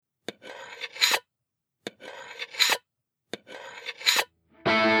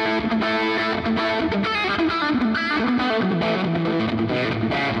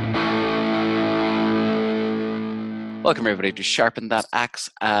Welcome, everybody, to Sharpen That Axe,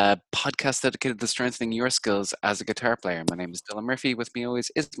 a podcast dedicated to strengthening your skills as a guitar player. My name is Dylan Murphy. With me always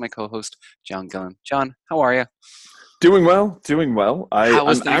is my co-host, John Gillen. John, how are you? Doing well, doing well. How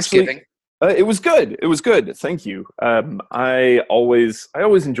was Thanksgiving? It was good. It was good. Thank you. I always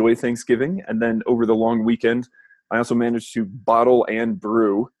enjoy Thanksgiving, and then over the long weekend, I also managed to bottle and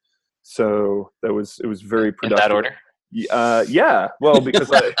brew. So it was very productive. In that order? Yeah. Well,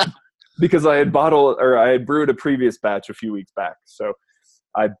 because I had brewed a previous batch a few weeks back, so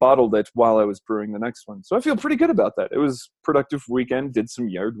I bottled it while I was brewing the next one. So I feel pretty good about that. It was a productive weekend. Did some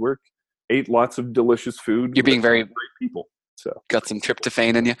yard work. Ate lots of delicious food. You're being very great people. So got some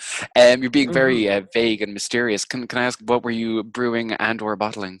tryptophan in you. You're being very vague and mysterious. Can I ask, what were you brewing and or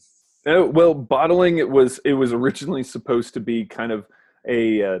bottling? Well, bottling it was originally supposed to be kind of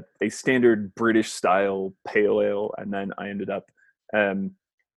a standard British style pale ale, and then I ended up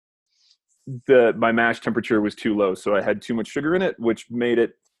my mash temperature was too low, so I had too much sugar in it, which made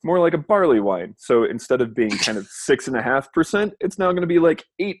it more like a barley wine. So instead of being kind of 6.5%, it's now going to be like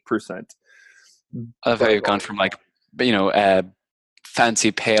 8%. I love how you've gone from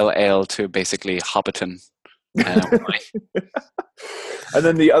fancy pale ale to basically Hobbiton. And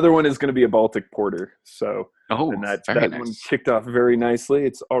then the other one is going to be a Baltic porter. So that nice. One kicked off very nicely.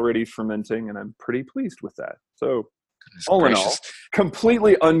 It's already fermenting, and I'm pretty pleased with that. So all in all,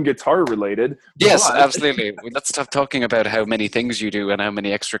 completely un-guitar related. Yes, absolutely. Let's stop talking about how many things you do and how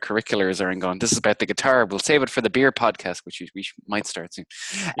many extracurriculars are going. This is about the guitar. We'll save it for the beer podcast, which we might start soon.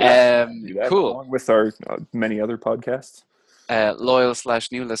 Cool. Along with our many other podcasts.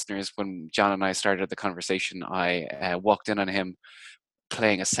 Loyal/new listeners, when John and I started the conversation, I walked in on him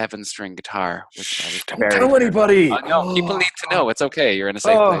playing a 7-string guitar. Which I was Don't tell anybody. No, people need to know. It's okay. You're in a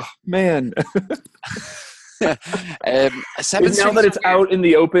safe place. Man. Now that it's out in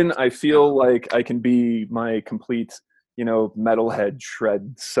the open, I feel like I can be my complete, metalhead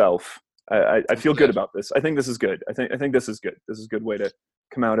shred self. I feel good about this. I think this is good. I think this is good. This is a good way to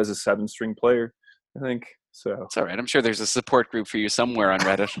come out as a 7-string player. I think so. It's all right. I'm sure there's a support group for you somewhere on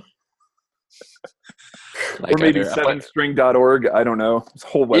Reddit. Or maybe 7string.org. I don't know. There's a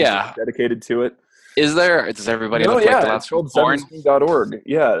whole website dedicated to it. Is there? Does everybody look like the last it's called 7string.org.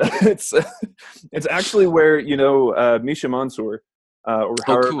 Yeah, it's actually where Misha Mansour, or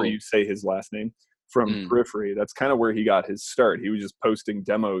however you say his last name, from Periphery. That's kind of where he got his start. He was just posting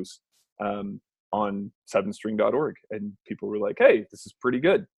demos on 7string.org, and people were like, "Hey, this is pretty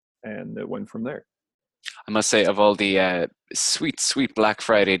good," and it went from there. I must say, of all the sweet Black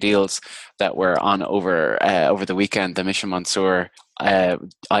Friday deals that were on over the weekend, the Misha Mansour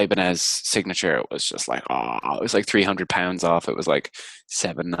Ibanez signature was just like, it was like £300 off. It was like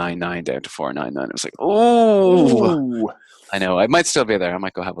 $799 down to $499. It was like, oh, I know. I might still be there. I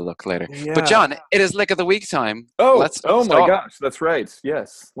might go have a look later. Yeah. But John, it is Lick of the Week time. Oh my gosh, that's right.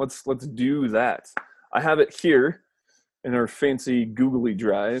 Yes, let's do that. I have it here in our fancy googly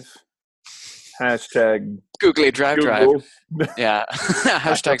drive. Hashtag Googly drive. Yeah.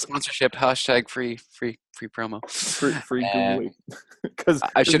 Hashtag sponsorship. Hashtag free promo. Free Googly. Because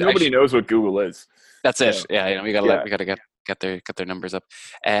nobody knows what Google is. That's it. Yeah. We gotta get their numbers up.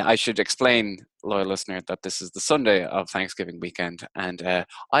 I should explain, loyal listener, that this is the Sunday of Thanksgiving weekend, and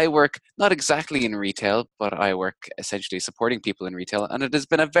I work not exactly in retail, but I work essentially supporting people in retail, and it has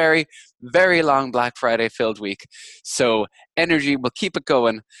been a very, very long Black Friday filled week. So energy will keep it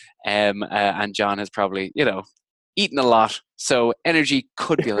going, and John has probably eaten a lot, so energy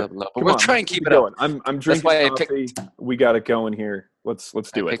could be a little low, but we'll try and keep it going. up. I'm drinking coffee. We got it going here. Let's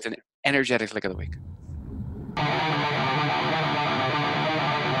do it. Picked an energetic Lick of the Week.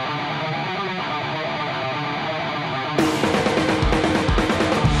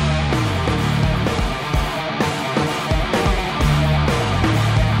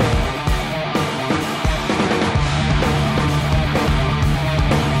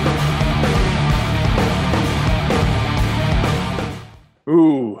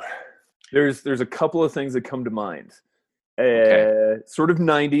 Ooh, there's a couple of things that come to mind. Sort of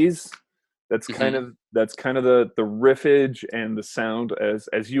 90s. That's kind of the riffage and the sound,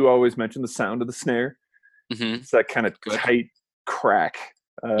 as you always mention, the sound of the snare. It's that kind of tight crack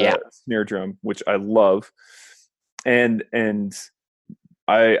snare drum, which I love. And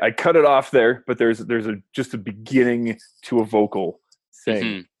I cut it off there, but there's just a beginning to a vocal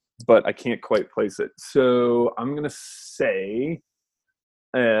thing, but I can't quite place it. So I'm gonna say.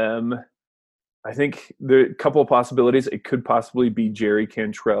 I think there are a couple of possibilities. It could possibly be Jerry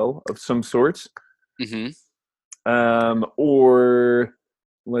Cantrell of some sort. Or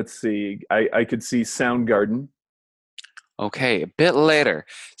let's see, I could see Soundgarden. Okay, a bit later.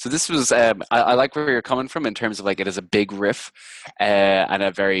 So this was I like where you're coming from in terms of like it is a big riff and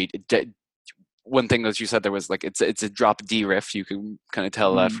a very one thing that you said there was like it's a drop D riff. You can kind of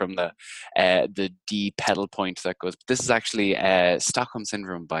tell that Mm. from the D pedal point that goes. But this is actually Stockholm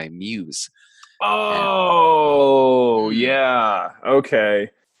Syndrome by Muse. Oh, Mm. yeah. Okay.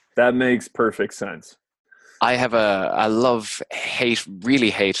 That makes perfect sense. I have a love hate, really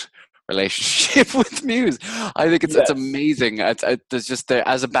hate relationship with Muse. I think it's Yes. amazing. There's just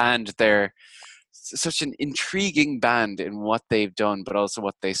as a band, they're such an intriguing band in what they've done, but also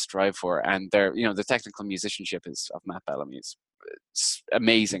what they strive for. And the technical musicianship is of Matt Bellamy is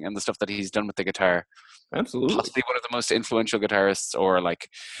amazing, and the stuff that he's done with the guitar. Absolutely. Possibly one of the most influential guitarists, or like,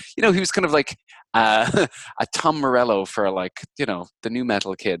 he was kind of like a Tom Morello for like the new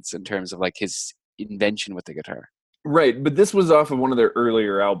metal kids in terms of like his invention with the guitar. Right, but this was off of one of their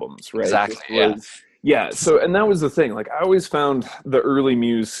earlier albums, right? Exactly. This Yeah. was yeah, It's so and that was the thing. Like I always found the early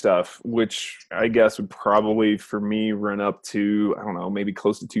Muse stuff, which I guess would probably for me run up to, I don't know, maybe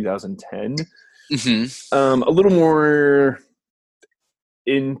close to 2010. hmm A little more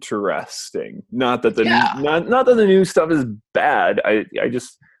interesting. Not that the yeah. not that the new stuff is bad. I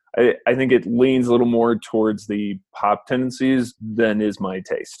think it leans a little more towards the pop tendencies than is my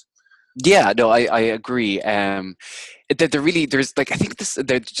taste. Yeah, no, I agree. There's like I think this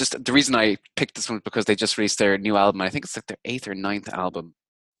they're just the reason I picked this one is because they just released their new album. I think it's like their eighth or ninth album,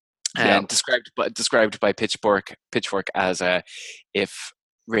 Yeah. and described by Pitchfork as if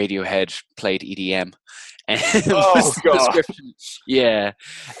Radiohead played EDM. And Oh was the god. description. Yeah,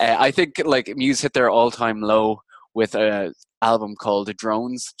 I think like Muse hit their all-time low with a album called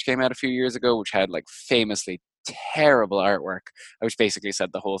Drones, which came out a few years ago, which had like famously terrible artwork, which basically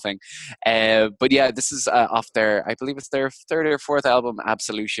said the whole thing. But yeah, this is off their, I believe it's their third or fourth album,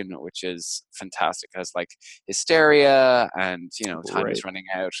 Absolution, which is fantastic. It has like Hysteria and Time Right. is Running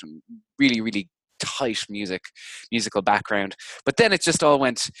Out, and really, really tight musical background. But then it just all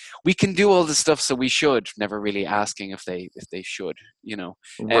went, we can do all this stuff, so we should, never really asking if they should.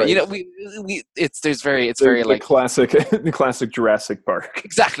 Right. It's very The like, classic the classic Jurassic Park.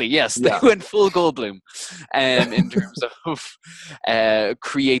 exactly, yes. They Yeah. went full Goldblum in terms of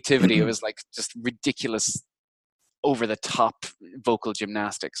creativity. It was like just ridiculous, over the top vocal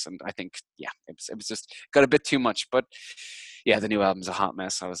gymnastics, and I think it was just got a bit too much. But yeah, the new album's a hot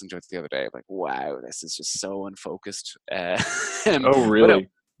mess. I listened to it the other day, like, wow, this is just so unfocused. Oh, But really?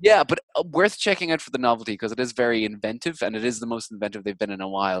 yeah, but worth checking out for the novelty, because it is very inventive, and it is the most inventive they've been in a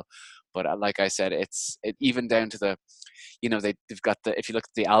while. But like I said, even down to they've got if you look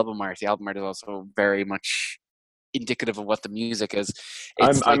at the album art is also very much indicative of what the music is. I'm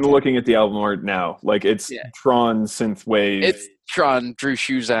It's I'm like, looking at the album art now. Like it's yeah, Tron synthwave. it's Tron, Drew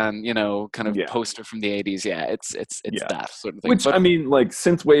Shuzan, kind of Yeah. poster from the '80s. Yeah, it's Yeah. that sort of thing. Which But I mean, like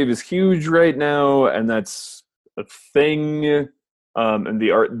synthwave is huge right now, and that's a thing. And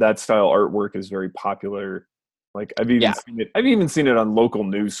the art that style artwork is very popular. Like I've even yeah, seen it. I've even seen it on local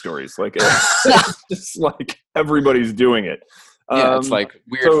news stories. Like it's just like everybody's doing it. yeah, it's Um, like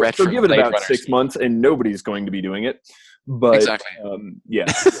weird so retro give it Blade about Runners. 6 months, and nobody's going to be doing it. But Exactly. yeah.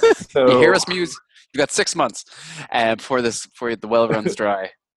 You hear So us, Muse? You got 6 months before the well runs dry.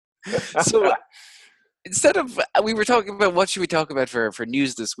 So instead of we were talking about what should we talk about for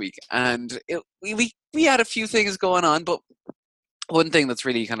news this week, and we had a few things going on, but one thing that's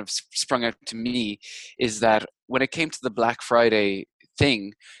really kind of sprung out to me is that when it came to the Black Friday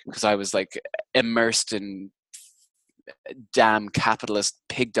thing, because I was like immersed in damn capitalist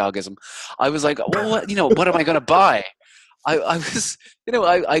pig dogism, I was like, well, what am I going to buy? I was,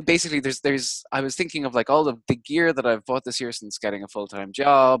 I basically, I was thinking of like all of the gear that I've bought this year since getting a full-time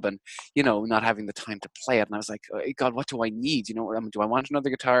job, and, not having the time to play it. And I was like, oh, God, what do I need? Do I want another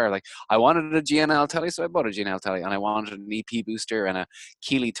guitar? Like, I wanted a GNL Telly, so I bought a GNL Telly, and I wanted an EP booster and a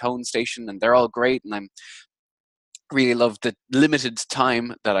Keeley tone station, and they're all great. And I'm really love the limited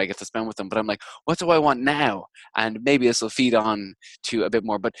time that I get to spend with them. But I'm like, what do I want now? And maybe this will feed on to a bit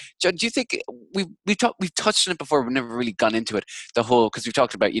more. But John, do you think we've touched on it before? We've never really gone into it. The whole, because we've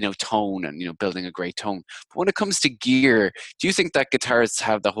talked about tone and building a great tone. But when it comes to gear, do you think that guitarists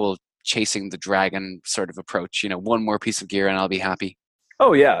have the whole chasing the dragon sort of approach? One more piece of gear and I'll be happy.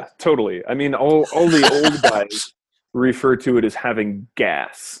 oh yeah, totally. I mean, all the old guys refer to it as having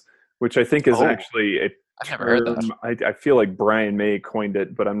gas, which I think is Oh, actually a I've never heard that. term. I feel like Brian May coined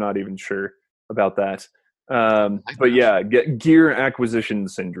it, but I'm not even sure about that. I like But that. yeah, get gear acquisition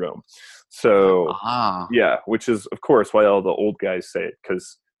syndrome. So Ah, yeah, which is of course why all the old guys say it,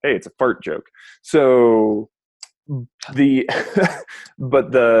 because hey, it's a fart joke. So the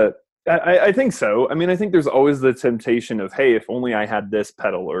but I think so. I mean, I think there's always the temptation of, hey, if only I had this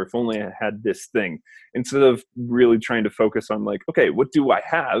pedal, or if only I had this thing, instead of really trying to focus on like, okay, what do I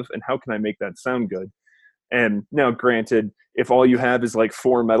have and how can I make that sound good? And now, granted, if all you have is like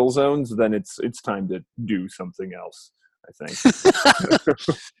 4 metal zones, then it's time to do something else, I think.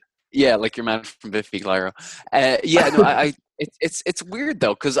 Yeah, like your man from Biffy Clyro. Yeah, no, it's weird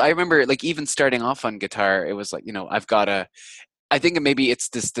though, because I remember like even starting off on guitar, it was like, I've got a I think maybe it's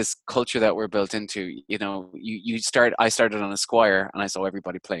this culture that we're built into. I started on a Squire and I saw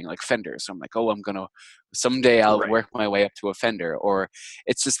everybody playing like Fender. So I'm like, oh, someday I'll Right. work my way up to a Fender. Or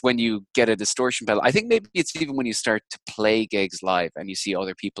it's just when you get a distortion pedal. I think maybe it's even when you start to play gigs live and you see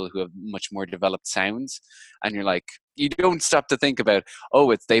other people who have much more developed sounds, and you're like, you don't stop to think about,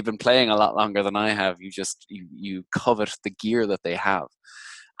 oh, they've been playing a lot longer than I have. You covet the gear that they have,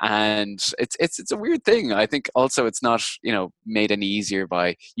 and it's a weird thing. I think also it's not made any easier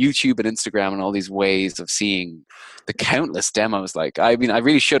by YouTube and Instagram and all these ways of seeing the countless demos. Like, I mean, I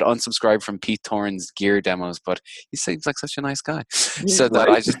really should unsubscribe from Pete Thorne's gear demos, but he seems like such a nice guy, so that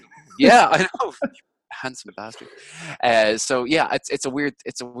Right. I just yeah, I know. Handsome bastard. So yeah, it's a weird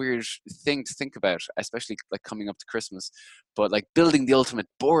thing to think about, especially like coming up to Christmas. But like building the ultimate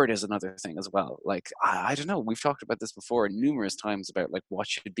board is another thing as well. Like I don't know, we've talked about this before numerous times about like what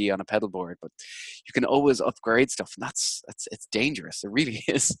should be on a pedal board, but you can always upgrade stuff, and it's dangerous. It really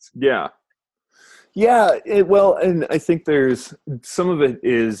is. Yeah. Yeah. Well, and I think there's some of it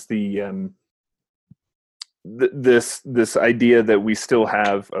is this idea that we still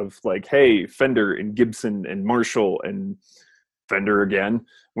have of like, hey, Fender and Gibson and Marshall and Fender again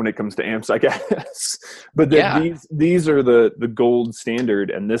when it comes to amps, I guess. But that Yeah. these are the gold standard,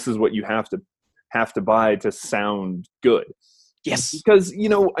 and this is what you have to buy to sound good. Yes. Because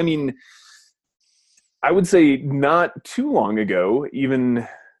I mean, I would say not too long ago, even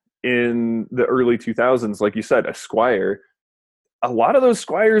in the early 2000s, like you said, a Squire, a lot of those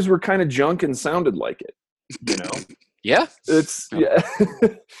Squires were kind of junk and sounded like it. Yeah. It's yeah.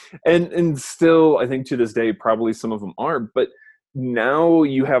 And still, I think to this day probably some of them are, but now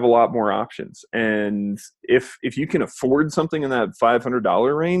you have a lot more options, and if you can afford something in that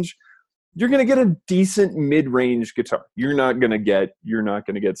 $500 range, you're going to get a decent mid-range guitar. You're not going to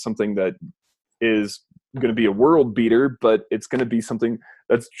get something that is going to be a world beater, but it's going to be something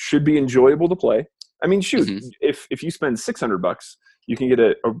that should be enjoyable to play. I mean, shoot, if you spend $600, you can get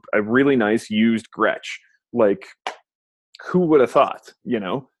a really nice used Gretsch. Like, who would have thought,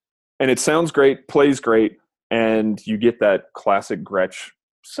 And it sounds great, plays great, and you get that classic Gretsch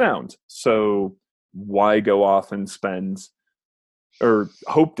sound. So why go off and spend, or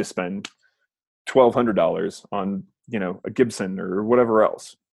hope to spend, $1,200 on, a Gibson or whatever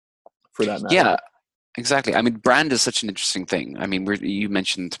else for that matter? Yeah. Exactly. I mean, brand is such an interesting thing. I mean, you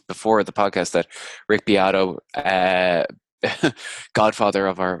mentioned before the podcast that Rick Beato, godfather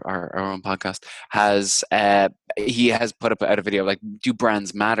of our own podcast, he has put up out a video like, do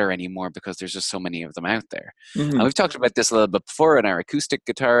brands matter anymore, because there's just so many of them out there. Mm-hmm. And we've talked about this a little bit before in our acoustic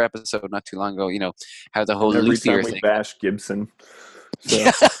guitar episode not too long ago, how the whole luthier time we thing. bash Gibson. So.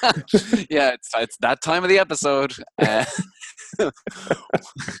 Yeah, it's that time of the episode.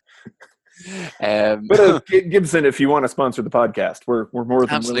 But Gibson, if you want to sponsor the podcast, we're more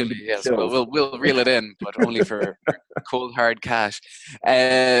than absolutely, yes. Well, we'll reel it in, but only for cold hard cash.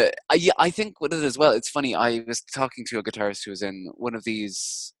 I think with it as well, it's funny. I was talking to a guitarist who was in one of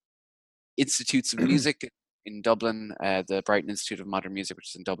these institutes of music in Dublin, the Brighton Institute of Modern Music, which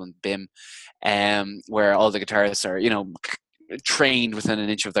is in Dublin, BIM, where all the guitarists are, trained within an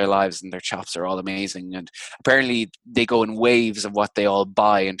inch of their lives, and their chops are all amazing. And apparently they go in waves of what they all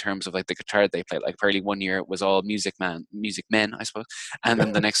buy in terms of like the guitar they play. Like apparently one year it was all Music Men, I suppose, and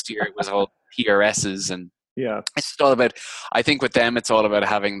then the next year it was all PRSs. And yeah, it's just all about, I think with them it's all about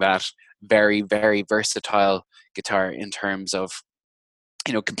having that very, very versatile guitar in terms of,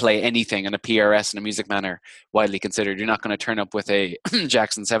 can play anything, and a PRS and a Music Man are widely considered. You're not going to turn up with a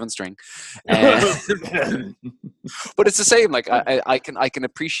Jackson 7-string. But it's the same. Like I can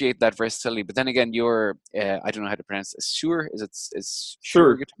appreciate that versatility. But then again, I don't know how to pronounce it. Shure? Is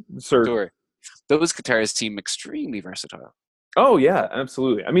Sure. Those guitars seem extremely versatile. Oh yeah,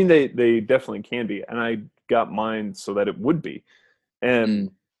 absolutely. I mean, they definitely can be, and I got mine so that it would be,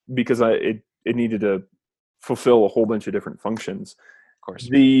 and because it needed to fulfill a whole bunch of different functions. Of course.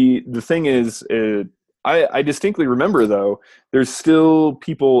 The thing is, I distinctly remember though, there's still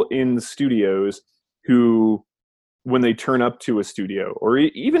people in the studios who, when they turn up to a studio, or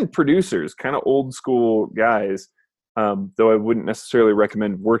even producers, kind of old school guys, though I wouldn't necessarily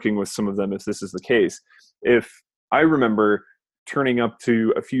recommend working with some of them if this is the case. If I remember turning up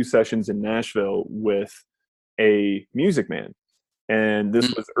to a few sessions in Nashville with a Music Man, and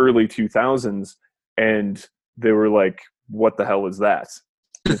this was early 2000s, and they were like, "What the hell is that?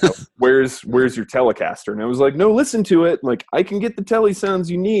 You know, where's your Telecaster?" And I was like, "No, listen to it. Like, I can get the tele sounds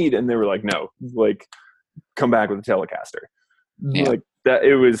you need." And they were like, "No, like, come back with a Telecaster." Yeah. Like that,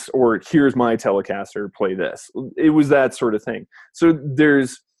 it was, or here's my Telecaster, play this. It was that sort of thing. So there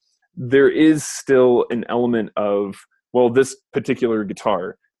is still an element of, well, this particular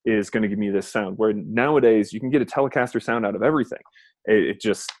guitar is going to give me this sound, where nowadays you can get a Telecaster sound out of everything. It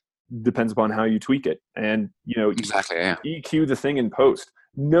just depends upon how you tweak it. And, you know, exactly, yeah. EQ the thing in post.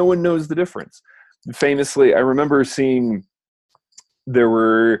 No one knows the difference. Famously, I remember seeing there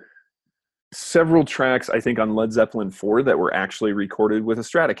were several tracks, I think, on Led Zeppelin 4 that were actually recorded with a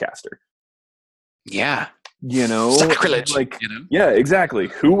Stratocaster. Yeah. You know, sacrilege. Like, you know? Yeah, exactly.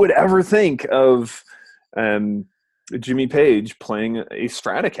 Who would ever think of Jimmy Page playing a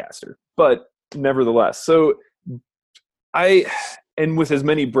Stratocaster? But nevertheless, so and with as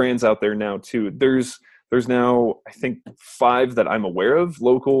many brands out there now too, there's now, I think, 5 that I'm aware of,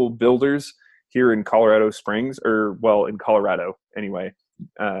 local builders here in Colorado Springs, or well, in Colorado anyway,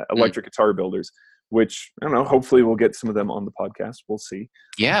 electric guitar builders, which, I don't know, hopefully we'll get some of them on the podcast. We'll see.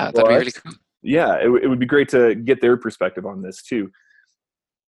 Yeah, that'd be really cool. Yeah, it would be great to get their perspective on this too.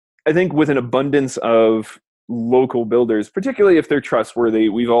 I think with an abundance of local builders, particularly if they're trustworthy,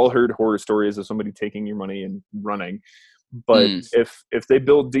 we've all heard horror stories of somebody taking your money and running. But if they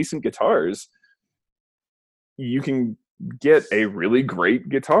build decent guitars, you can get a really great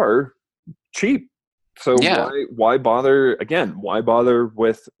guitar cheap. So why bother again? Why bother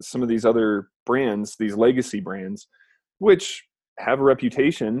with some of these other brands, these legacy brands, which have a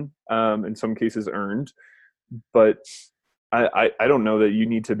reputation, in some cases earned, but I don't know that you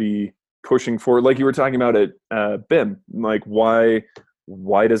need to be pushing for, like you were talking about at BIM. Like, why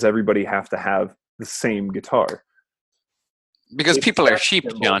does everybody have to have the same guitar? Because people are sheep,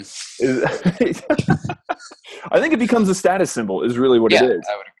 John. I think it becomes a status symbol is really what it is.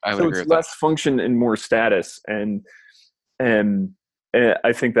 I would so agree it's with less function and more status. And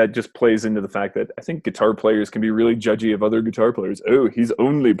I think that just plays into the fact that I think guitar players can be really judgy of other guitar players. Oh, he's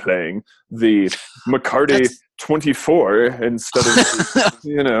only playing the McCarty 24 instead of,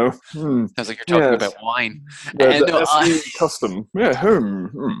 you know. Sounds like you're talking about wine. The SE custom. Yeah.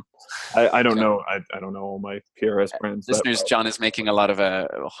 I don't know. I don't know all my PRS brands. Listeners, John is making a lot of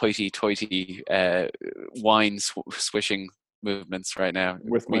hoity-toity wine swishing movements right now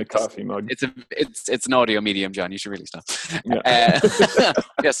with my coffee mug. It's an audio medium, John. You should really stop. Yeah.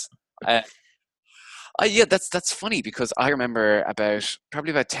 Yes. Yeah, that's funny, because I remember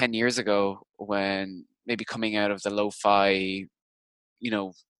probably about 10 years ago, when maybe coming out of the lo-fi,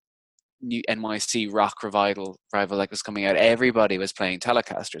 new NYC rock revival like was coming out, everybody was playing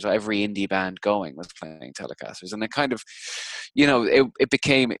Telecasters. So every indie band going was playing Telecasters, and it kind of, it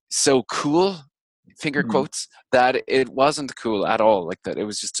became so cool, finger quotes, that it wasn't cool at all. Like that, it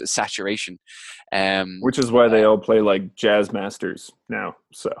was just a saturation. Which is why they all play like jazz masters now.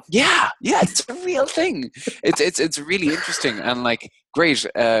 So yeah, it's a real thing. It's really interesting, and like, great,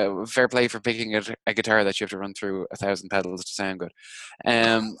 fair play for picking a guitar that you have to run through 1,000 pedals to sound good.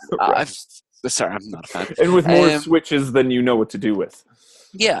 Right. Sorry, I'm not a fan. And with more switches than you know what to do with.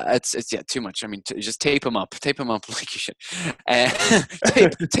 Yeah, it's too much. I mean, just tape them up like you should.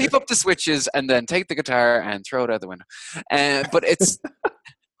 Tape up the switches, and then take the guitar and throw it out the window. But it's,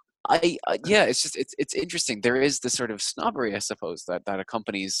 it's interesting. There is this sort of snobbery, I suppose, that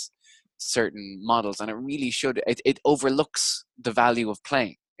accompanies certain models, and it really should. It overlooks the value of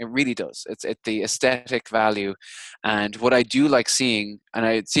playing. It really does. It's the aesthetic value, and what I do like seeing, and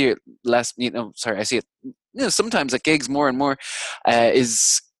I see it less. I see it. Sometimes at gigs more and more,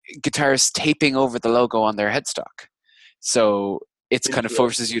 is guitarists taping over the logo on their headstock. So it kind of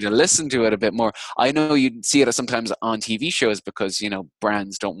forces you to listen to it a bit more. I know you see it sometimes on TV shows because,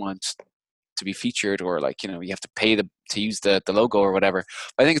 brands don't want to be featured, or like, you have to pay to use the logo or whatever.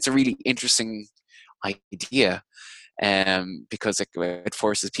 But I think it's a really interesting idea, because it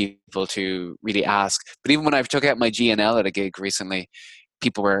forces people to really ask. But even when I took out my G&L at a gig recently,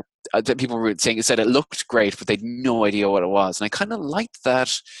 people were saying, said it looked great, but they had no idea what it was. And I kind of liked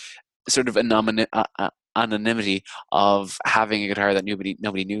that sort of anonymity of having a guitar that nobody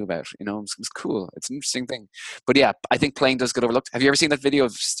knew about. It was cool. It's an interesting thing. But yeah, I think playing does get overlooked. Have you ever seen that video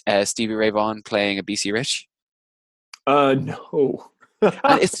of Stevie Ray Vaughan playing a BC Rich? No.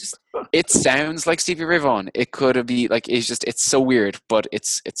 And it sounds like Stevie Ray Vaughan. It could be like, it's so weird, but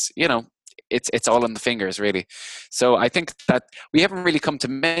it's it's all in the fingers, really. So I think that we haven't really come to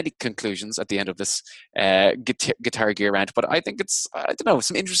many conclusions at the end of this guitar gear rant, but I think I don't know,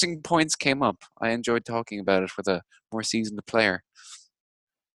 some interesting points came up. I enjoyed talking about it with a more seasoned player.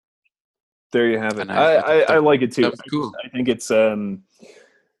 There you have it. I like it too. That was cool. I think it's I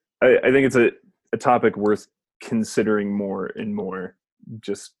think it's a topic worth considering more and more.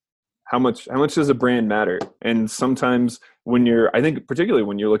 Just how much does a brand matter? And sometimes I think particularly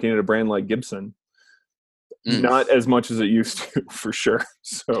when you're looking at a brand like Gibson, not as much as it used to, for sure.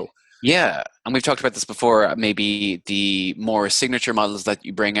 So yeah, and we've talked about this before. Maybe the more signature models that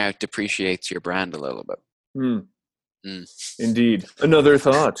you bring out depreciates your brand a little bit. Indeed. Another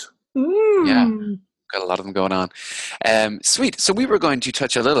thought. Yeah, got a lot of them going on. Sweet. So we were going to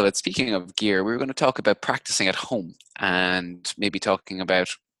touch a little bit, speaking of gear, we were going to talk about practicing at home and maybe talking about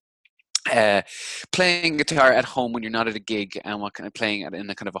playing guitar at home when you're not at a gig and what kind of playing in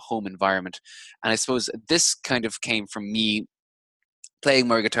a kind of a home environment. And I suppose this kind of came from me playing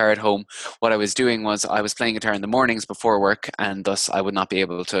more guitar at home. What I was doing was I was playing guitar in the mornings before work, and thus I would not be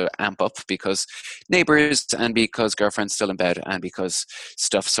able to amp up because neighbors and because girlfriend's still in bed and because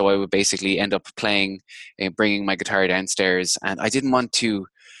stuff. So I would basically end up playing, bringing my guitar downstairs, and I didn't want to,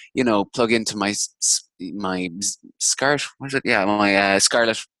 plug into my Scarlett. What is it? Yeah, my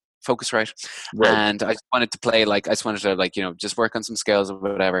Scarlett Focusrite. And I just wanted to play just work on some scales or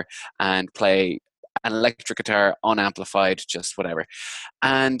whatever and play an electric guitar unamplified, just whatever.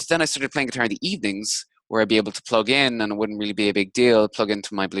 And then I started playing guitar in the evenings where I'd be able to plug in and it wouldn't really be a big deal, plug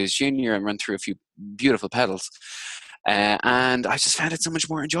into my Blues Junior and run through a few beautiful pedals. And I just found it so much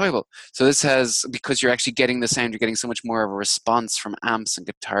more enjoyable. So this has, because you're actually getting the sound, you're getting so much more of a response from amps and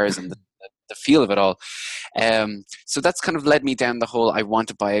guitars and the feel of it all. So that's kind of led me down the whole, I want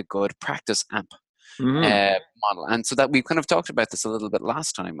to buy a good practice amp model. And so that we've kind of talked about this a little bit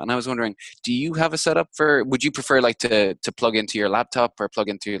last time. And I was wondering, do you have a setup would you prefer to plug into your laptop or plug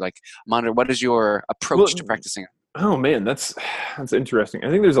into a monitor? What is your approach to practicing? Oh man, that's interesting.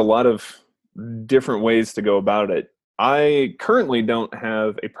 I think there's a lot of different ways to go about it. I currently don't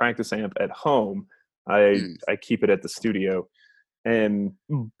have a practice amp at home. I keep it at the studio.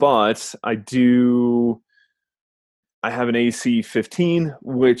 But I have an AC-15,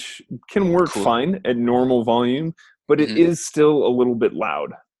 which can work fine at normal volume, but it is still a little bit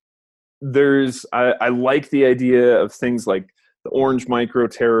loud. I like the idea of things like the Orange Micro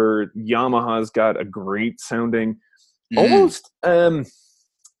Terror. Yamaha's got a great sounding, almost, I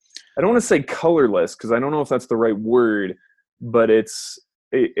don't want to say colorless, because I don't know if that's the right word, but it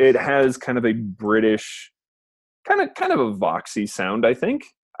has kind of a British, kind of a Voxy sound, I think.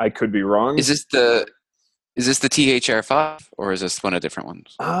 I could be wrong. Is this the THR5 or is this one of different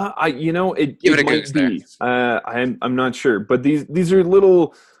ones? It might be. I'm not sure, but these are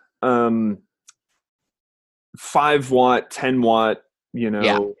little 5-watt, 10-watt,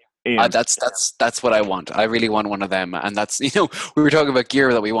 amps. That's what I want. I really want one of them. And that's, we were talking about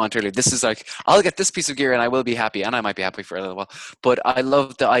gear that we want earlier. This is I'll get this piece of gear and I will be happy, and I might be happy for a little while. But I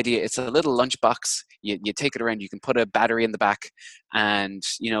love the idea. It's a little lunchbox. You take it around. You can put a battery in the back, and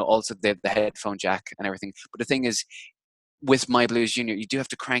also the headphone jack and everything. But the thing is, with my Blues Junior, you do have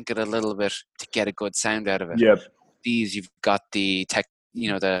to crank it a little bit to get a good sound out of it. Yep. These, you've got the tech,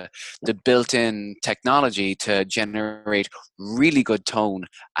 the built-in technology to generate really good tone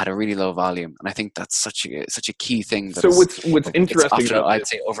at a really low volume, and I think that's such a key thing. So what's interesting, often, I'd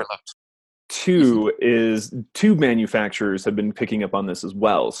say, overlooked. Two is tube manufacturers have been picking up on this as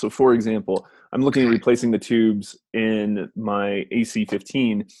well. So, for example, I'm looking at replacing the tubes in my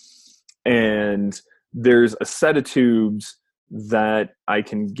AC-15, and there's a set of tubes that I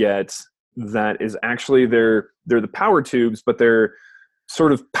can get that is actually they're the power tubes, but they're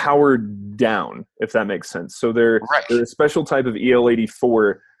sort of powered down, if that makes sense. So they're a special type of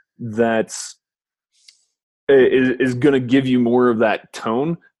EL84 that's is going to give you more of that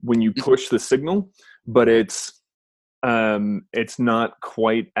tone when you push the signal, but it's not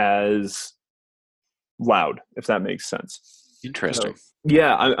quite as loud, if that makes sense. Interesting. So,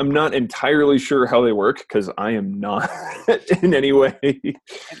 yeah, I'm not entirely sure how they work because I am not in any way.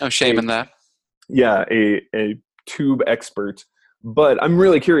 No shame in that. Yeah, a tube expert. But I'm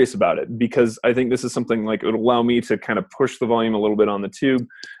really curious about it because I think this is something it would allow me to kind of push the volume a little bit on the tube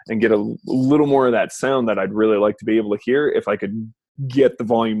and get a little more of that sound that I'd really like to be able to hear if I could get the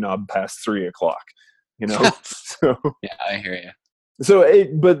volume knob past 3 o'clock, So, yeah, I hear you. So,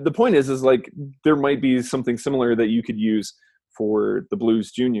 but the point is there might be something similar that you could use for the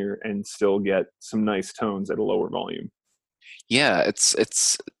Blues Junior and still get some nice tones at a lower volume. Yeah,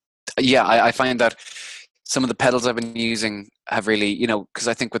 I find that some of the pedals I've been using have really, because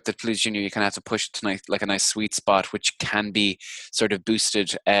I think with the Blues Junior, you kind of have to push it to like a nice sweet spot, which can be sort of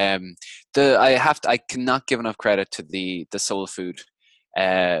boosted. I cannot give enough credit to the Soul Food,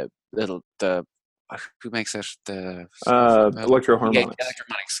 who makes it? The Electro-Harmonix. Yeah,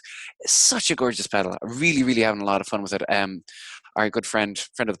 Electro-Harmonix. It's such a gorgeous pedal. I'm really, really having a lot of fun with it. Our good friend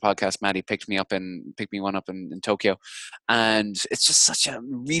of the podcast, Maddie, picked me one up in Tokyo, and it's just such a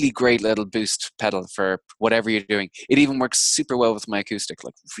really great little boost pedal for whatever you're doing. It even works super well with my acoustic,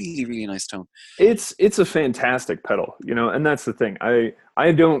 like really, really nice tone. It's a fantastic pedal, and that's the thing.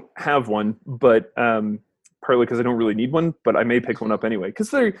 I don't have one, but partly because I don't really need one, but I may pick one up anyway.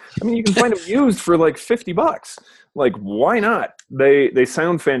 Because you can find them used for like $50. Like, why not? They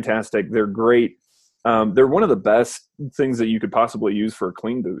sound fantastic. They're great. They're one of the best things that you could possibly use for a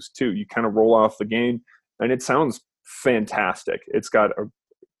clean boost too. You kind of roll off the gain, and it sounds fantastic. It's got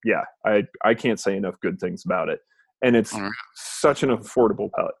I can't say enough good things about it, and it's such an affordable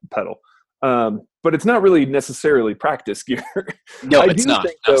pedal. But it's not really necessarily practice gear. No, it's not.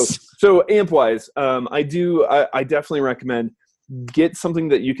 So amp-wise, I definitely recommend get something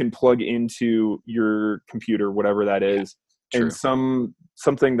that you can plug into your computer, whatever that is, and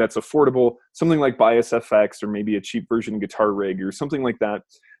something that's affordable, something like Bias FX or maybe a cheap version Guitar Rig or something like that,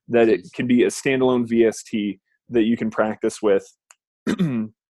 that it can be a standalone VST that you can practice with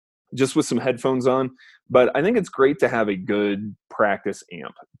just with some headphones on. But I think it's great to have a good practice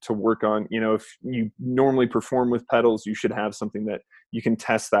amp to work on. If you normally perform with pedals, you should have something that you can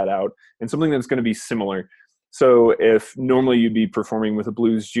test that out, and something that's going to be similar. So if normally you'd be performing with a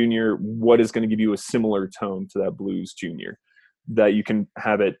Blues Junior, what is going to give you a similar tone to that Blues Junior that you can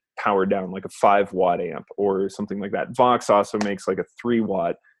have it powered down, like a 5-watt amp or something like that. Vox also makes like a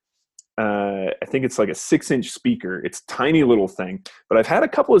 3-watt. I think it's like a 6-inch speaker. It's a tiny little thing, but I've had a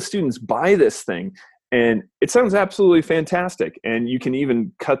couple of students buy this thing, and it sounds absolutely fantastic. And you can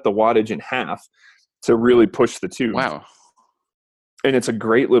even cut the wattage in half to really push the tube. Wow. And it's a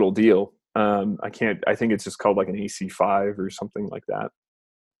great little deal. I think it's just called like an AC5 or something like that.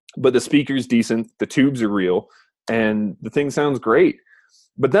 But the speaker's decent. The tubes are real, and the thing sounds great.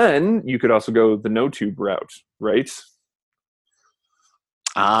 But then you could also go the no tube route, right?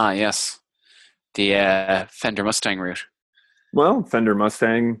 Ah, yes. The Fender Mustang route. Well, Fender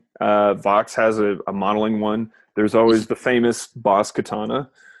Mustang, Vox has a modeling one. There's always the famous Boss Katana,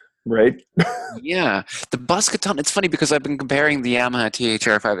 right? Yeah, the Boss Katana. It's funny because I've been comparing the Yamaha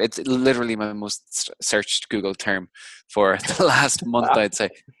THR5. It's literally my most searched Google term for the last month, I'd say.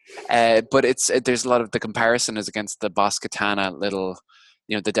 But there's a lot of the comparison is against the Boss Katana little,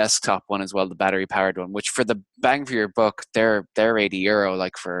 the desktop one as well, the battery powered one, which for the bang for your buck, they're €80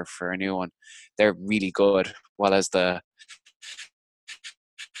 like for a new one. They're really good. While as the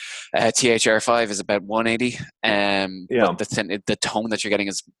THR5 is about 180. But the tone that you're getting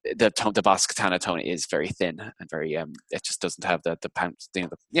is the Boss Katana tone is very thin and very it just doesn't have the pounce.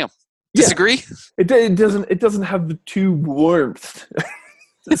 Disagree? It doesn't have the tube warmth.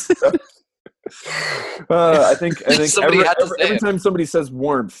 I think every time somebody says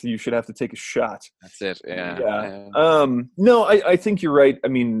warmth, you should have to take a shot. That's it. Yeah. No, I think you're right. I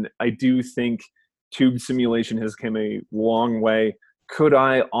mean, I do think tube simulation has come a long way. Could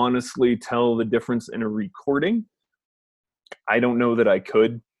I honestly tell the difference in a recording? I don't know that I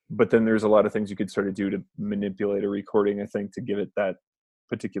could, but then there's a lot of things you could sort of do to manipulate a recording, I think, to give it that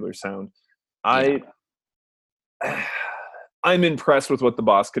particular sound. I'm impressed with what the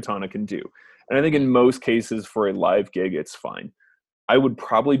Boss Katana can do. And I think in most cases for a live gig, it's fine. I would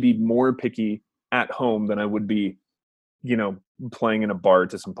probably be more picky at home than I would be, playing in a bar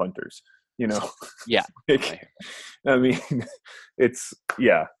to some punters. Yeah. I mean, it's,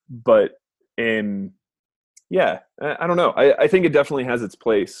 but I don't know. I think it definitely has its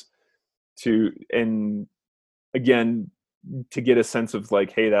place and again, to get a sense of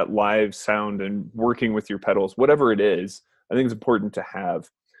like, hey, that live sound and working with your pedals, whatever it is, I think it's important to have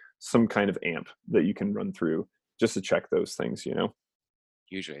some kind of amp that you can run through just to check those things,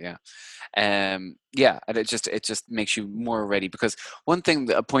 Usually, yeah. And it just makes you more ready, because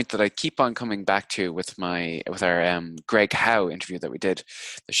a point that I keep on coming back to with our Greg Howe interview that we did,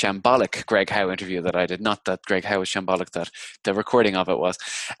 the shambolic Greg Howe interview that I did, not that Greg Howe was shambolic, that the recording of it was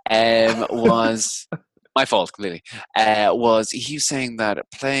my fault completely. Was he saying that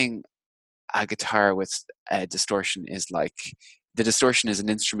playing a guitar with distortion is like, the distortion is an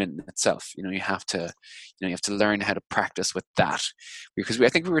instrument in itself. You have to learn how to practice with that, because I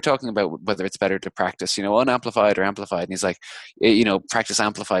think we were talking about whether it's better to practice, unamplified or amplified. And he's like, practice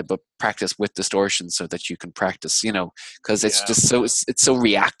amplified, but practice with distortion so that you can practice, because it's just so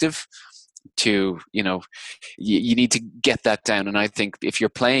reactive. to, you need to get that down. And I think if you're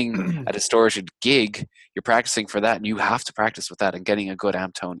playing a distorted gig, you're practicing for that, and you have to practice with that, and getting a good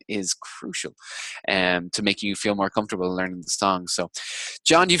amp tone is crucial to making you feel more comfortable learning the song. So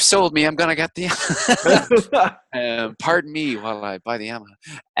John, you've sold me. I'm gonna get the pardon me while I buy the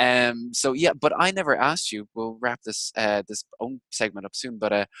Yamaha. So yeah, but I never asked you, we'll wrap this own segment up soon,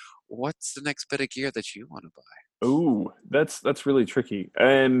 but what's the next bit of gear that you want to buy? Oh, that's really tricky.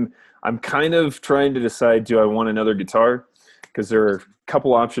 And I'm kind of trying to decide, do I want another guitar? Because there are a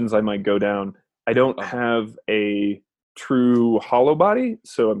couple options I might go down. I don't have a true hollow body,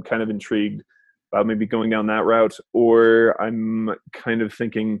 so I'm kind of intrigued about maybe going down that route. Or I'm kind of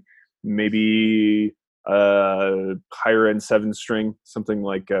thinking maybe higher end 7-string, something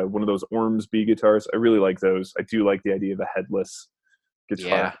like one of those Ormsby guitars. I really like those. I do like the idea of a headless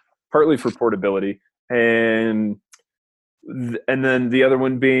guitar, partly for portability. And then the other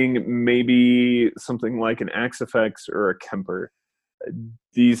one being maybe something like an Axe-Fx or a Kemper.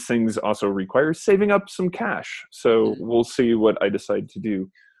 These things also require saving up some cash, so we'll see what I decide to do.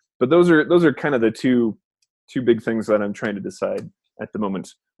 But those are kind of the two big things that I'm trying to decide at the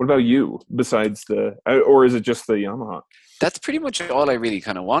moment. What about you? Besides or is it just the Yamaha? That's pretty much all I really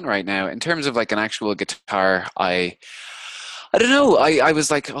kind of want right now in terms of like an actual guitar. I don't know. I was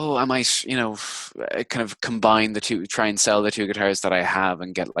like, I might, kind of combine the two, try and sell the two guitars that I have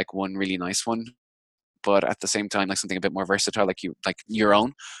and get like one really nice one. But at the same time, like something a bit more versatile, like your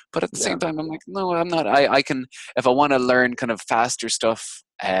own. But at the same time, I'm like, no, I'm not. I can, if I want to learn kind of faster stuff,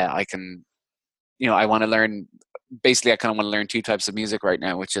 I can, I want to learn, basically I kind of want to learn two types of music right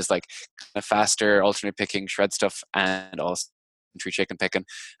now, which is like a faster alternate picking shred stuff, and also tree chicken picking.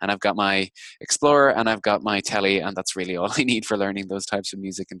 And I've got my Explorer and I've got my Telly, and that's really all I need for learning those types of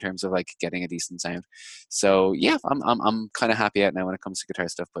music in terms of like getting a decent sound. So yeah, I'm kind of happy out now when it comes to guitar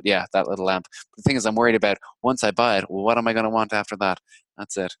stuff. But yeah, that little amp. The thing is, I'm worried about once I buy it, what am I going to want after that?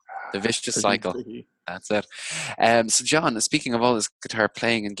 That's it. The vicious cycle. That's it. So John, speaking of all this guitar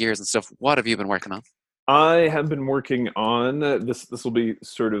playing and gears and stuff, what have you been working on? I have been working on this. This will be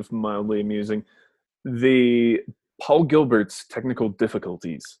sort of mildly amusing. The Paul Gilbert's Technical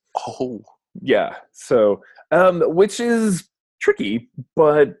Difficulties. Oh, yeah. So, which is tricky,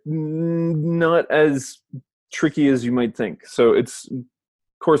 but not as tricky as you might think. So it's, of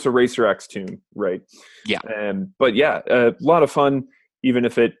course, a Racer X tune, right? Yeah. But yeah, a lot of fun, even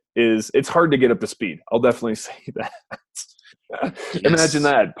if it's hard to get up to speed. I'll definitely say that. Yes. Imagine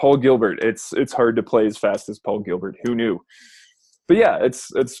that, Paul Gilbert. It's hard to play as fast as Paul Gilbert. Who knew? But yeah,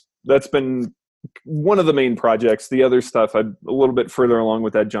 that's been one of the main projects. The other stuff, I'm a little bit further along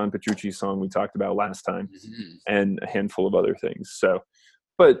with that John Petrucci song we talked about last time, and a handful of other things. So,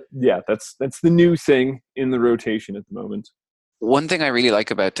 but yeah, that's the new thing in the rotation at the moment. One thing I really like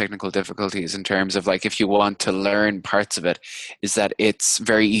about Technical Difficulties in terms of like if you want to learn parts of it is that it's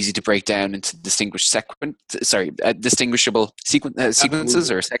very easy to break down into distinguishable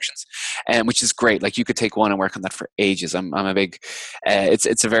sequences or sections, which is great. Like you could take one and work on that for ages. I'm a big,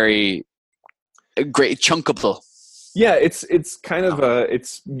 it's a very great chunkable. Yeah, it's kind of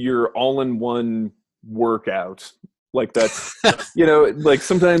it's your all-in-one workout. Like that's, like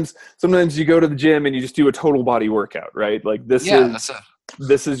sometimes you go to the gym and you just do a total body workout, right? Like this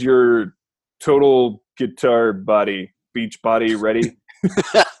is your total guitar body, beach body ready.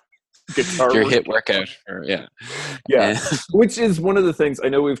 Guitar your hit workout. Yeah. Which is one of the things, I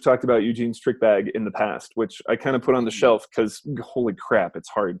know we've talked about Eugene's Trick Bag in the past, which I kind of put on the shelf because holy crap, it's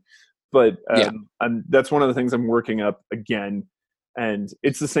hard. But that's one of the things I'm working up again. And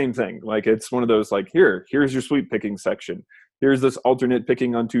it's the same thing. Like it's one of those like, here's your sweep picking section. Here's this alternate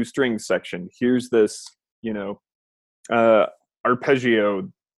picking on 2 strings section. Here's this, arpeggio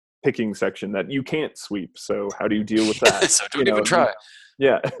picking section that you can't sweep. So how do you deal with that? So don't even try.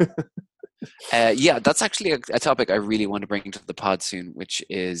 Yeah. That's actually a topic I really want to bring to the pod soon, which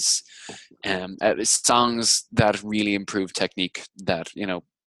is songs that really improve technique that,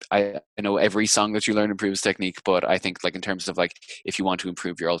 I know every song that you learn improves technique, but I think like in terms of like if you want to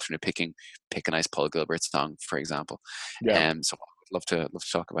improve your alternate picking, pick a nice Paul Gilbert song, for example. Yeah. So I'd love to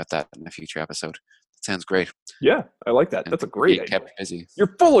talk about that in a future episode. That sounds great. Yeah, I like that. That's a great idea. Kept busy.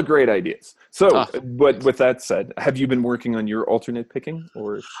 You're full of great ideas. So, but with that said, have you been working on your alternate picking,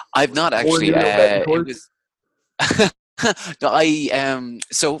 or? I've not actually. No,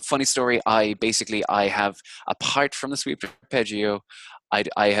 so funny story. I have, apart from the sweep arpeggio,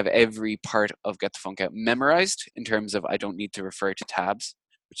 I have every part of Get the Funk Out memorized in terms of I don't need to refer to tabs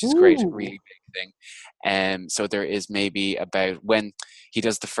which is great, Ooh. really big thing. So there is maybe about when he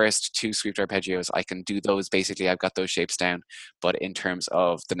does the first 2 sweeped arpeggios, I can do those. Basically, I've got those shapes down. But in terms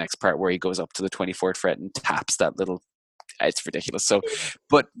of the next part where he goes up to the 24th fret and taps that little, it's ridiculous. So,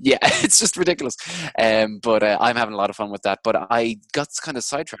 but yeah, it's just ridiculous. But I'm having a lot of fun with that. But I got kind of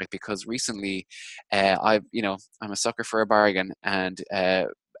sidetracked because recently, I'm a sucker for a bargain, and a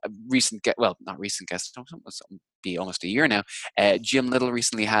recent get well, not recent guest, must be almost a year now. Jim Little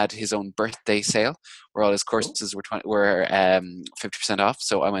recently had his own birthday sale where all his courses were 50% off.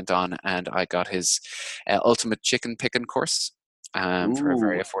 So I went on and I got his ultimate chicken picking course. For a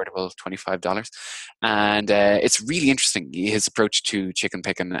very affordable $25, and it's really interesting, his approach to chicken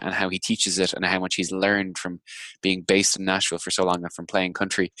picking and how he teaches it and how much he's learned from being based in Nashville for so long and from playing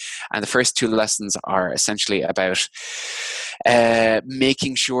country. And the first 2 lessons are essentially about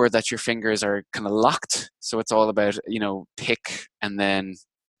making sure that your fingers are kind of locked. So it's all about, pick and then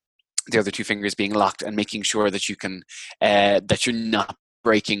the other 2 fingers being locked, and making sure that you can that you're not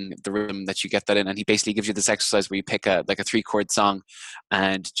breaking the rhythm, that you get that in. And he basically gives you this exercise where you pick a 3-chord song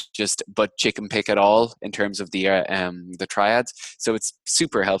and but chicken pick it all in terms of the triads. So it's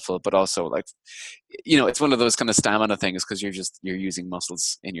super helpful, but also like, it's one of those kind of stamina things, because you're using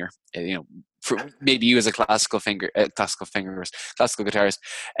muscles in your, for maybe you as a classical guitarist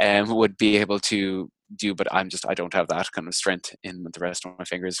would be able to do, but I don't have that kind of strength in the rest of my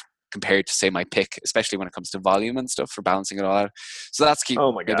fingers compared to, say, my pick, especially when it comes to volume and stuff for balancing it all out. So that's keep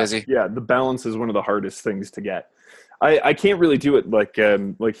me busy. Yeah, the balance is one of the hardest things to get. I can't really do it like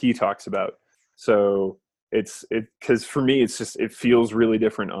he talks about. So it's because for me it feels really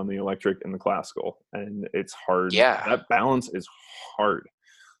different on the electric and the classical, and it's hard. Yeah, that balance is hard.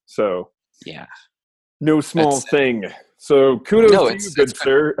 So yeah, no small thing. So kudos to you, good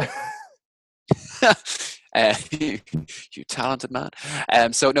sir. You talented man.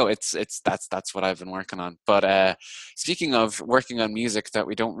 So no, that's what I've been working on. But speaking of working on music that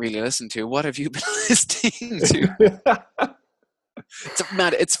we don't really listen to, what have you been listening to?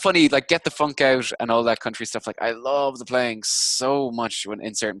 It's funny, like Get the Funk Out and all that country stuff. Like, I love the playing so much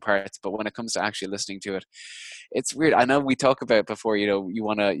in certain parts, but when it comes to actually listening to it, it's weird. I know we talk about before, you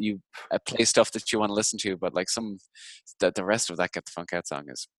play stuff that you want to listen to, but like the rest of that Get the Funk Out song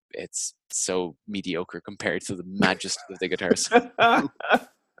it's so mediocre compared to the majesty of the guitars.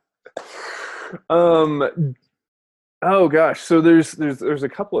 Oh gosh, so there's a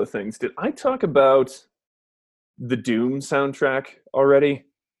couple of things. Did I talk about the Doom soundtrack already?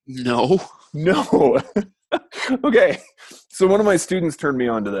 No. Okay, so one of my students turned me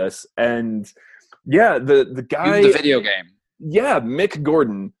on to this, and yeah, the guy, the video game. Yeah, Mick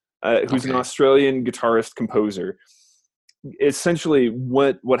Gordon, who's an Australian guitarist composer. Essentially,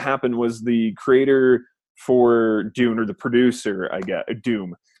 what happened was the creator for Doom, or the producer, I guess,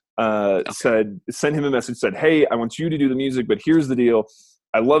 Doom, sent him a message, said, "Hey, I want you to do the music, but here's the deal: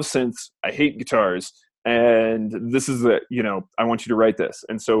 I love synths, I hate guitars, and this is I want you to write this."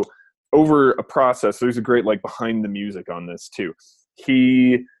 And so, over a process, there's a great behind the music on this too.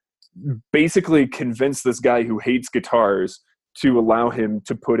 He basically convinced this guy who hates guitars to allow him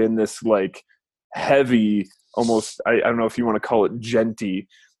to put in this heavy, almost, I don't know if you want to call it genty,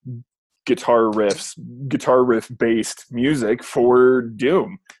 guitar riff based music for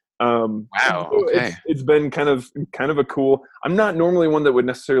Doom. Wow. Okay. It's been kind of a cool. I'm not normally one that would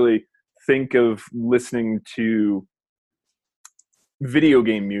necessarily think of listening to video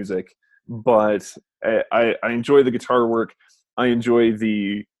game music, but I enjoy the guitar work. I enjoy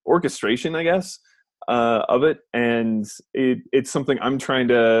the orchestration, I guess, of it, and it's something I'm trying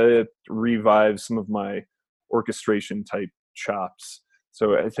to revive some of my orchestration type chops.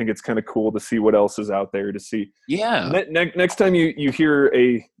 So I think it's kind of cool to see what else is out there, to see. Yeah. Next time you hear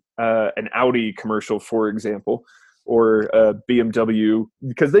an Audi commercial, for example, or a BMW,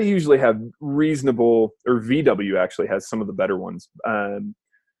 because they usually have reasonable, or VW actually has some of the better ones.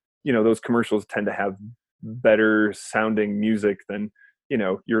 Those commercials tend to have better sounding music than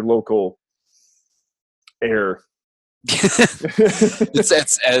your local Air. So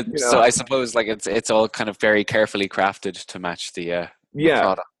I suppose it's all kind of very carefully crafted to match the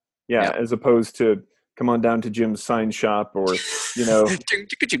product. Yeah, as opposed to come on down to Jim's sign shop, or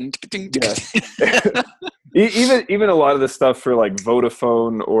even a lot of the stuff for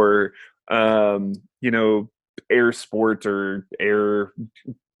Vodafone or Air Sport or Air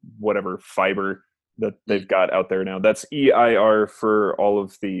whatever fiber that they've got out there now. That's EIR for all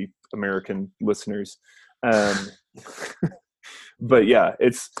of the American listeners. But yeah,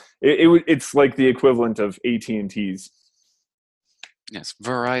 it's like the equivalent of AT&T's Yes,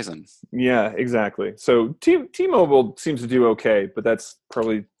 Verizon. Yeah, exactly. So T-Mobile seems to do okay, but that's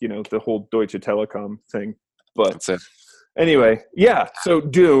probably, the whole Deutsche Telekom thing. But That's it. anyway, yeah. So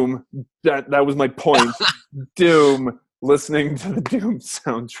Doom. That was my point. Doom. Listening to the Doom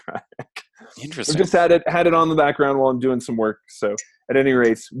soundtrack. Interesting. I've just had it on the background while I'm doing some work. So at any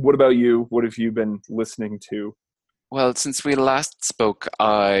rate, what about you? What have you been listening to? Well, since we last spoke,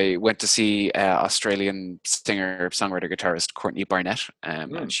 I went to see Australian singer, songwriter, guitarist Courtney Barnett,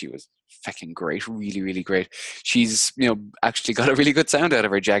 and she was fucking great, really, really great. She's, actually got a really good sound out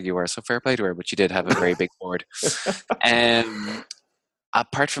of her Jaguar, so fair play to her. But she did have a very big board.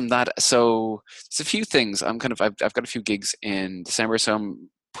 Apart from that, so there's a few things. I've got a few gigs in December, so I'm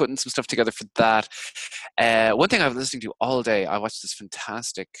putting some stuff together for that. One thing I've been listening to all day, I watched this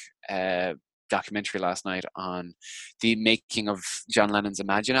fantastic documentary last night on the making of John Lennon's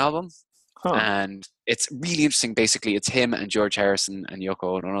Imagine album. And it's really interesting. Basically, it's him and George Harrison and Yoko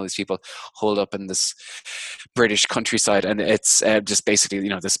Ono and all these people holed up in this British countryside, and it's just basically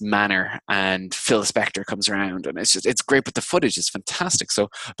this manor. And Phil Spector comes around, and it's great. But the footage is fantastic. So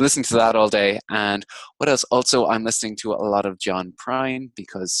I'm listening to that all day. And what else? Also, I'm listening to a lot of John Prine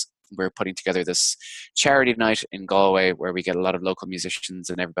because we're putting together this charity night in Galway where we get a lot of local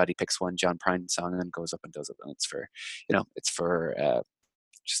musicians, and everybody picks one John Prine song and then goes up and does it. And it's for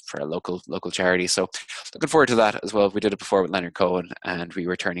just for a local charity. So looking forward to that as well. We did it before with Leonard Cohen, and we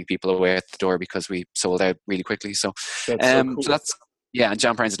were turning people away at the door because we sold out really quickly. So that's so cool. So that's, and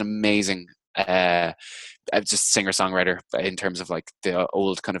John Prine's an amazing just singer-songwriter in terms of like the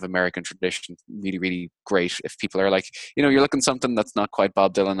old kind of American tradition. Really, really great. If people are like, you're looking something that's not quite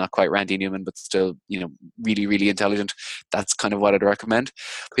Bob Dylan, not quite Randy Newman, but still, really, really intelligent, that's kind of what I'd recommend.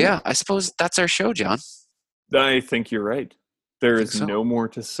 But yeah, I suppose that's our show, John. I think you're right. There is no more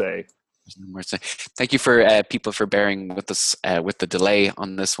to say. There's no more to say. Thank you for people for bearing with us with the delay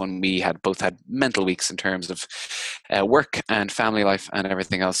on this one. We both had mental weeks in terms of work and family life and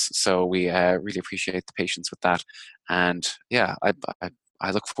everything else. So we really appreciate the patience with that. And yeah,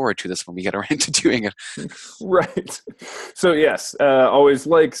 I look forward to this when we get around to doing it. Right. So yes, always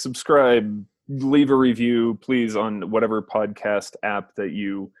like, subscribe, leave a review, please, on whatever podcast app that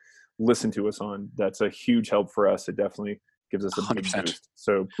you listen to us on. That's a huge help for us. It definitely gives us a 100%. Big boost.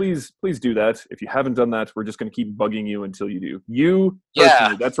 So please do that. If you haven't done that, we're just going to keep bugging you until you do. You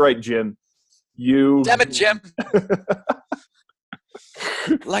personally, that's right, Jim. You. Damn it, Jim.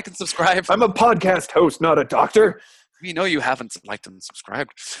 Like and subscribe. I'm a podcast host, not a doctor. We know you haven't liked and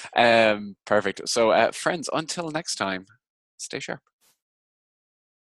subscribed. Perfect. So friends, until next time, stay sharp.